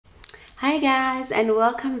Hi guys, and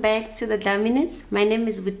welcome back to the Dominance. My name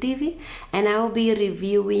is Vutivi and I will be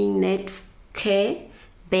reviewing Netcare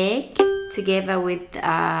bag together with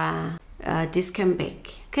Dischem bag.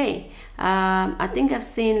 Okay, I think I've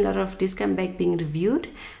seen a lot of Dischem bag being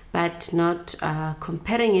reviewed, but not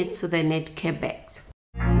comparing it to the Netcare bags.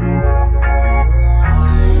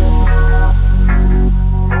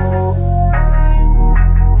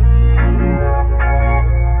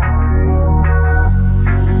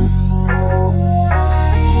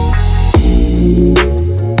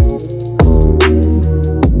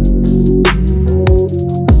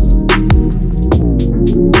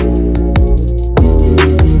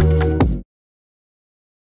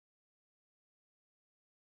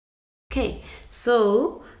 Okay,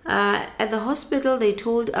 so at the hospital they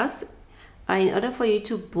told us in order for you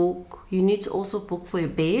to book, you need to also book for a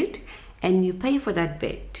bed and you pay for that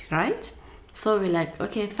bed, right? So we're like,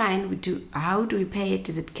 okay, fine, we do. How do we pay it?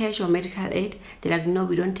 Is it cash or medical aid? They're like, no,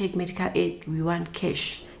 we don't take medical aid, we want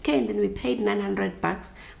cash. Okay, and then we paid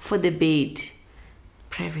 $900 for the bed,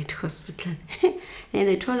 private hospital. And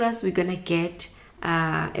they told us we're gonna get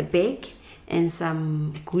a bag and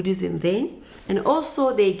some goodies in there, and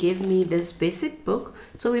also they gave me this basic book,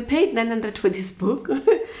 so we paid $900 for this book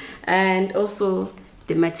and also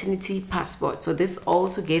the maternity passport. So this all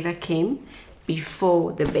together came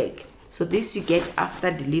before the bag. So this you get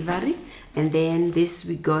after delivery, and then this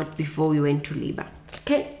we got before we went to labor.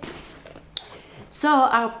 Okay, so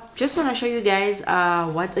I just want to show you guys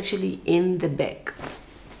what's actually in the bag.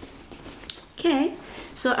 Okay,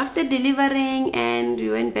 so after delivering, and we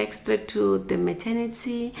went back straight to the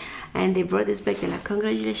maternity, and they brought this back. They're like,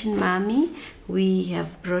 congratulations, mommy, we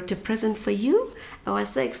have brought a present for you. I was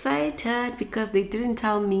so excited because they didn't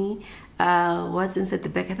tell me what's inside the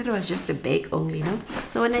bag. I thought it was just the bag only, you know.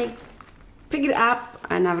 So when I picked it up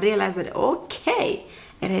and I realized that, okay,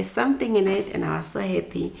 it has something in it, and I was so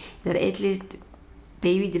happy that at least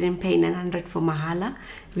baby didn't pay $900 for mahala.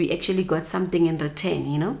 We actually got something in return,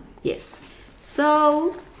 you know. Yes.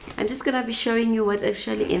 So I'm just gonna be showing you what's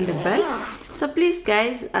actually in the bag. So please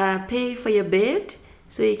guys, pay for your bed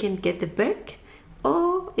so you can get the bag,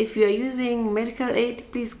 or if you are using medical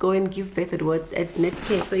aid, please go and give birth at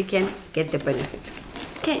Netcare so you can get the benefits.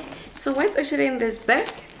 Okay, so what's actually in this bag?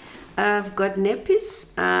 I've got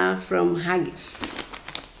nappies from Huggies,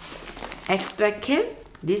 extra care.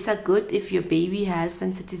 These are good if your baby has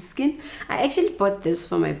sensitive skin. I actually bought this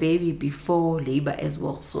for my baby before labor as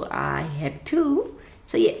well, so I had two.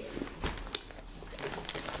 So yes.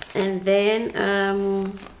 And then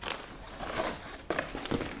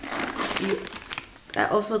I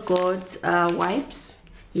also got wipes.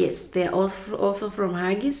 Yes, they're also from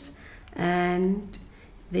Huggies, and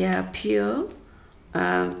they are pure.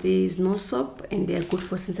 There is no soap, and they are good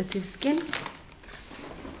for sensitive skin.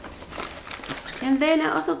 And then I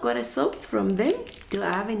also got a soap from them. Still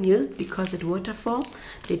I haven't used because at Waterfall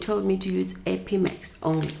they told me to use Epimax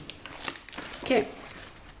only. Okay.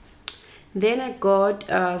 Then I got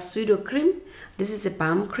pseudo cream. This is a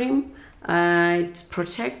balm cream. It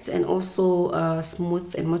protects and also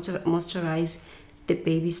smooth and moisturize the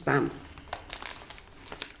baby's bum.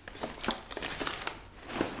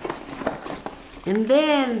 And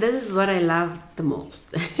then this is what I love the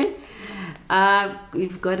most.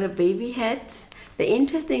 We've got a baby head. The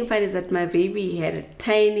interesting part is that my baby had a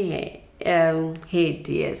tiny head,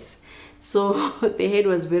 yes. So the head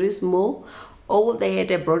was very small. All the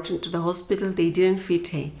head I brought into the hospital, they didn't fit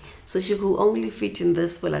her. So she could only fit in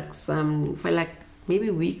this for like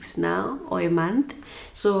maybe weeks now or a month.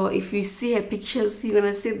 So if you see her pictures, you're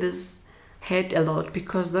gonna see this head a lot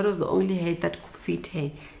because that was the only head that could fit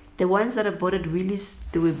her. The ones that I bought at Willie's,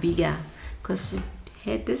 they were bigger because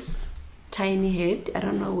she had this tiny head. I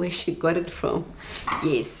don't know where she got it from.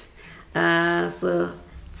 Yes, so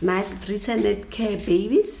it's nice. It's written Netcare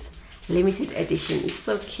Babies limited edition. It's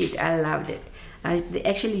so cute. I loved it. They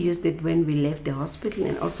actually used it when we left the hospital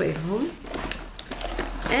and also at home.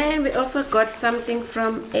 And we also got something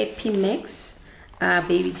from Epimax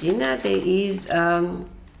Baby Gina. There is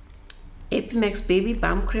Epimax Baby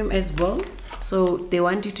Balm Cream as well. So they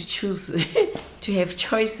want you to choose to have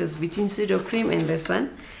choices between pseudo cream and this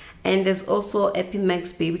one. And there's also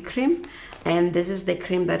Epimax Baby Cream, and this is the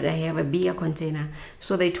cream that I have, a bigger container.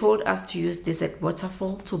 So they told us to use this at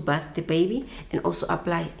Waterfall to bath the baby and also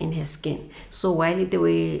apply in her skin. So when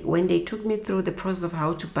they took me through the process of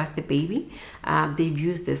how to bath the baby, they've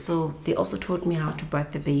used this. So they also taught me how to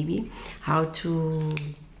bath the baby, how to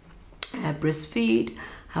breastfeed,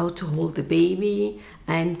 how to hold the baby,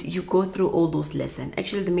 and you go through all those lessons.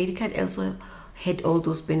 Actually, the medical also had all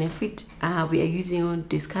those benefits. We are using on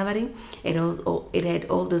discovering it. It had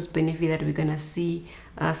all those benefits that we're gonna see.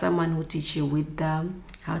 Someone who teach you with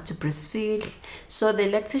how to breastfeed. So the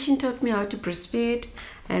lactation taught me how to breastfeed,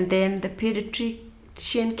 and then the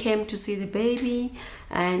pediatrician came to see the baby,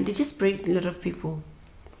 and they just bring a lot of people,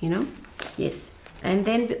 you know. Yes. And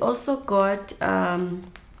then we also got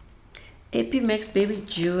AP Max Baby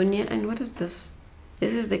Junior. And what is this?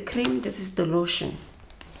 This is the cream, this is the lotion.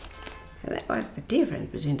 What's the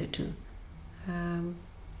difference between the two?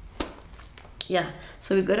 Yeah,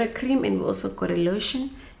 so we got a cream and we also got a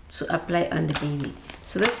lotion to apply on the baby.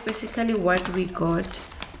 So that's basically what we got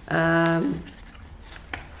from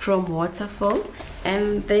Waterfall.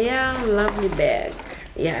 And their lovely bag.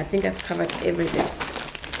 Yeah, I think I've covered everything.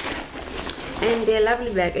 And their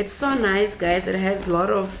lovely bag, it's so nice, guys. It has a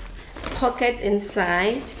lot of pockets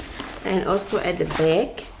inside and also at the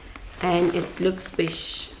back, and it looks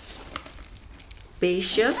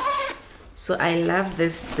spacious. So I love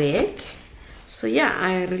this bag. So yeah,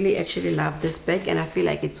 I really actually love this bag, and I feel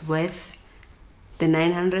like it's worth the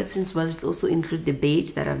 900, since well it's also include the bed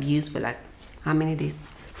that I've used for like how many days,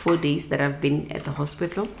 4 days that I've been at the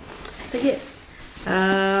hospital. So yes,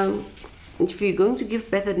 if you're going to give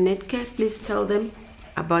birth at Netcare, please tell them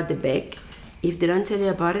about the bag. If they don't tell you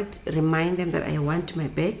about it, remind them that I want my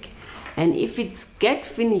bag. And if it's get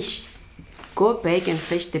finished, go back and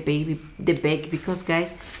fetch the bag, because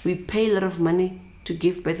guys, we pay a lot of money to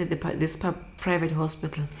give birth at this private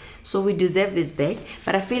hospital, so we deserve this bag.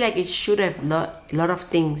 But I feel like it should have a lot of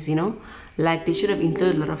things, you know, like they should have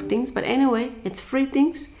included a lot of things. But anyway, it's free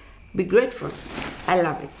things. Be grateful. I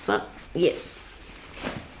love it. So yes.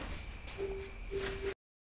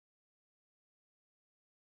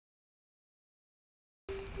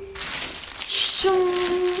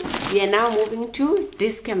 We are now moving to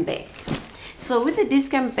Dischem bag. So with the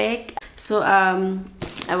Dischem bag, so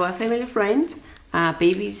our family friend,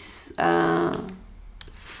 baby's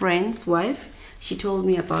friend's wife, she told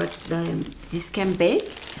me about the Dischem bag,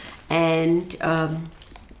 and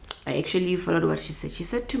I actually followed what she said. She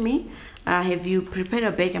said to me, have you prepared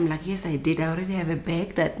a bag? I'm like, yes, I did. I already have a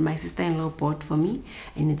bag that my sister-in-law bought for me,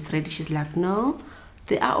 and it's ready. She's like, no,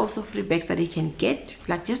 there are also free bags that you can get,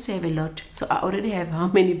 like just to have a lot. So I already have how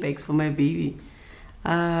many bags for my baby?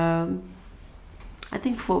 I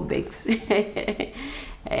think 4 bags.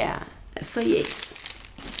 Yeah. So yes.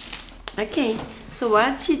 Okay. So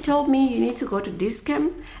what she told me, you need to go to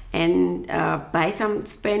Dischem and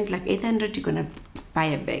spend like 800. You're gonna buy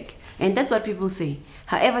a bag, and that's what people say.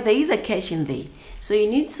 However, there is a catch in there. So you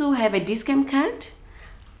need to have a Dischem card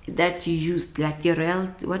that you use, like your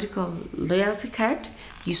loyalty card.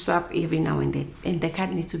 You swap every now and then, and the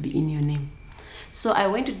card needs to be in your name. So I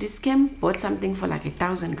went to Dischem, bought something for like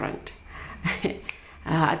 1,000 rand.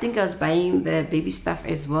 I think I was buying the baby stuff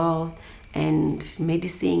as well, and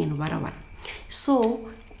medicine and whatever. So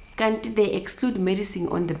can't they exclude medicine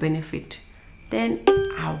on the benefit? Then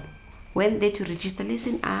went there to register.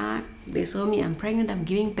 Listen, they saw me, I'm pregnant, I'm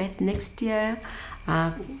giving birth next year.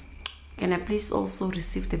 Can I please also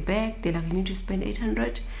receive the bag? They're like, you need to spend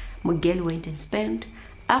 800. My girl went and spent.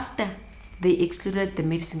 After they excluded the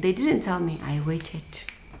medicine, they didn't tell me. I waited.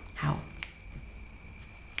 How?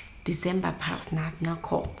 December passed, now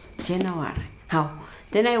called. January. How?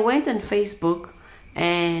 Then I went on Facebook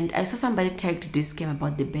and I saw somebody tagged Dischem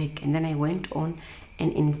about the bag, and then I went on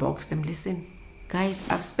and inboxed them. Listen, guys,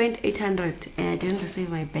 I've spent 800 and I didn't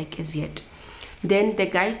receive my bag as yet. Then the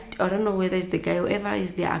guy, I don't know whether it's the guy, whoever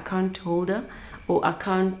is the account holder or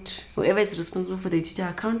whoever is responsible for the Twitter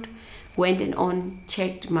account, went and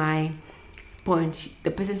checked my point.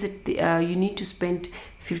 The person said, you need to spend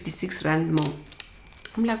 56 rand more.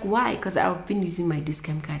 I'm like, why? Because I've been using my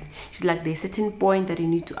Dischem card. She's like, there's a certain point that you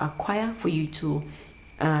need to acquire for you to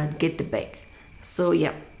get the bag. So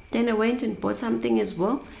yeah, then I went and bought something as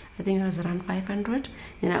well. I think it was around 500.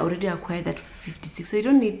 Then I already acquired that 56. So you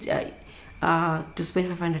don't need to spend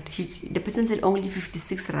 500. The person said only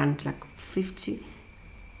 56 rand, like 50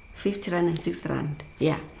 rand and 6 rand.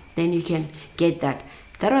 Yeah, then you can get that.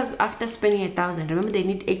 That was after spending 1,000. Remember, they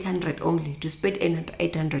need 800 only to spend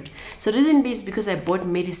 800. So the reason is because I bought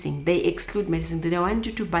medicine. They exclude medicine. They don't want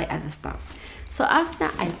you to buy other stuff. So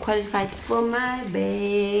after I qualified for my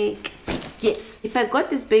bag, yes, if I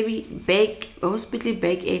got this baby bag, hospital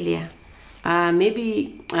bag earlier,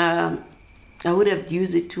 maybe I would have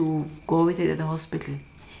used it to go with it at the hospital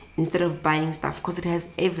instead of buying stuff, because it has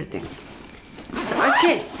everything. So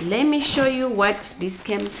okay, let me show you what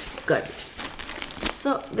Dischem got.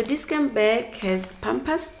 So the Dischem bag has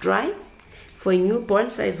Pampers Dry for newborn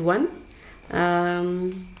size 1.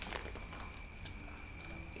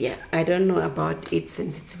 yeah, I don't know about its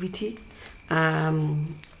sensitivity. I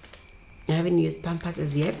haven't used Pampers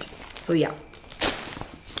as yet, so yeah.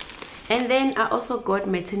 And then I also got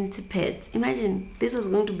maternity pads. Imagine, this was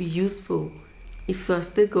going to be useful if you're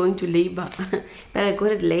still going to labor, but I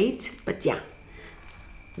got it late. But yeah,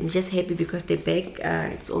 I'm just happy because the bag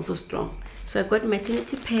it's also strong. So I got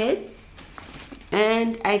maternity pads,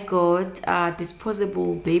 and I got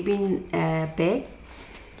disposable baby bags,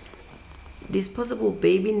 disposable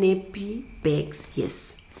baby nappy bags,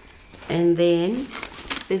 yes. And then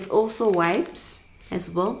there's also wipes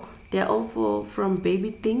as well. They're all from baby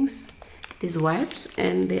things, these wipes,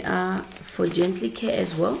 and they are for gently care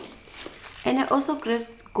as well. And I also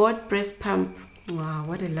got breast pump. Wow,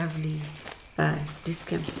 what a lovely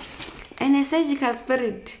Dischem. And a surgical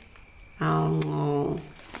spirit.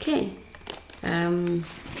 Okay. Then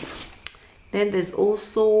there's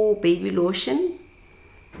also baby lotion.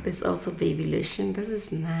 There's also baby lotion. This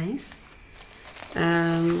is nice.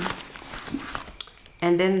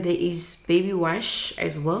 And then there is baby wash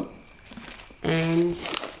as well. And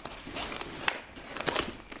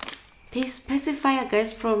they specify,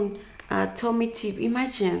 guys, from Tommy Tip.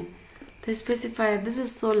 Imagine the specifier. This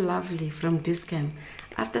is so lovely from Dischem.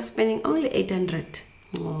 After spending only 800,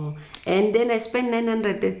 oh, and then I spent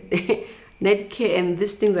 900 at Netcare, and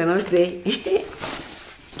these things are not there.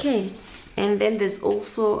 Okay, and then there's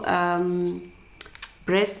also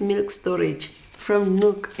breast milk storage from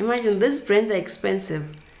Nook. Imagine, these brands are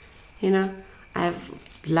expensive. You know,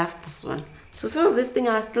 I've loved this one. So some of these things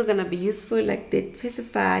are still gonna be useful, like the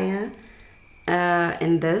pacifier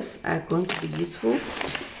and this are going to be useful.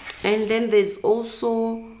 And then there's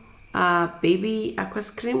also baby aqua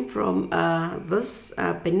cream from this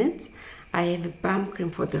Bennett. I have a balm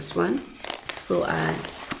cream for this one, so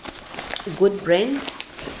good brand.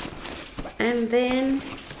 And then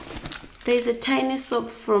there's a tiny soap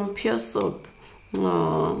from Pure Soap.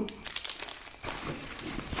 Oh.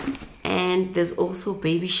 And there's also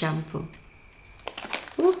baby shampoo.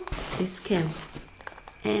 Oh, Dischem.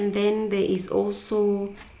 And then there is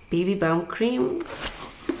also baby balm cream.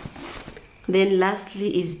 Then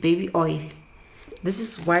lastly is baby oil. This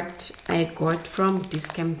is what I got from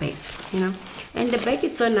Dischem bag, you know. And the bag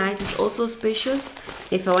is so nice. It's also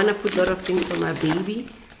spacious. If I want to put a lot of things for my baby,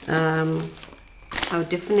 I'll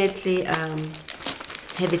definitely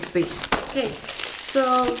have a space. Okay,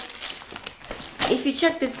 so if you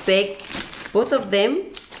check this bag, both of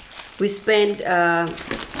them we spend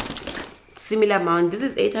similar amount. This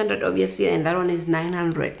is 800 obviously, and that one is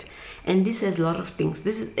 900. And this has a lot of things.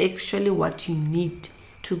 This is actually what you need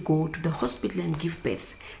to go to the hospital and give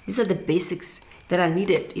birth. These are the basics that are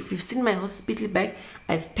needed. If you've seen my hospital bag,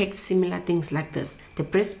 I've packed similar things like this: the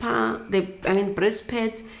breast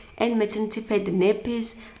pads and maternity pad, the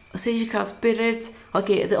nappies, surgical spirit.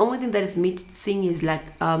 Okay, the only thing that is missing is like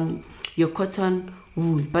your cotton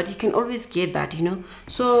wool, but you can always get that, you know.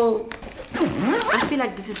 So I feel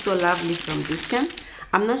like this is so lovely from Dischem.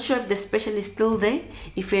 I'm not sure if the special is still there.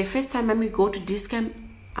 If you're a first time mommy, go to Dischem,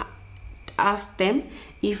 ask them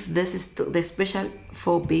if this is still the special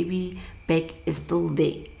for baby bag is still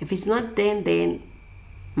there. If it's not there, then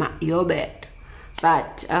you're bad.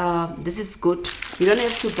 But this is good. You don't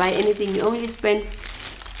have to buy anything. You only spend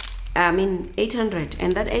 800,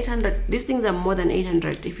 and that 800, these things are more than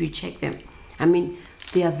 800 if you check them. I mean,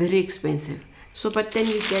 they are very expensive. So but then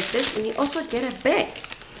you get this, and you also get a bag.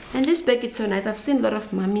 And this bag is so nice. I've seen a lot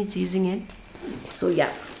of mummies using it. So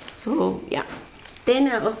yeah. Then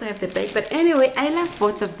I also have the bag. But anyway, I love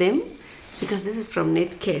both of them because this is from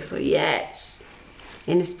Netcare. So yes.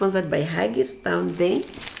 And it's sponsored by Huggies down there.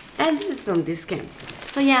 And this is from Dischem.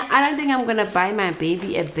 So yeah, I don't think I'm gonna buy my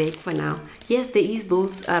baby a bag for now. Yes, there is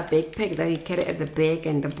those backpack that you carry at the back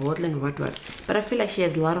and the bottle and what. But I feel like she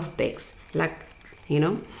has a lot of bags. Like, you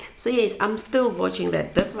know. So yes, I'm still watching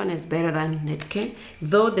that. This one is better than Netcare,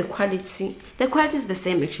 though the quality is the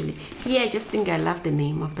same actually. Yeah, I just think I love the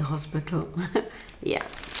name of the hospital. Yeah.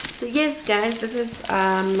 So yes, guys, this is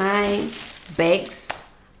my bags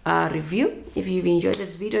review. If you've enjoyed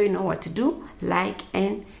this video, you know what to do. Like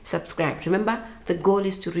and subscribe. Remember, the goal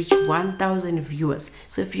is to reach 1,000 viewers.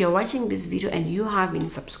 So if you're watching this video and you haven't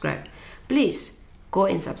subscribed, please go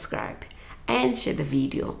and subscribe and share the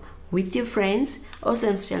video with your friends, also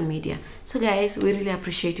on social media. So guys, we really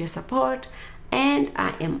appreciate your support, and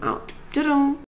I am out.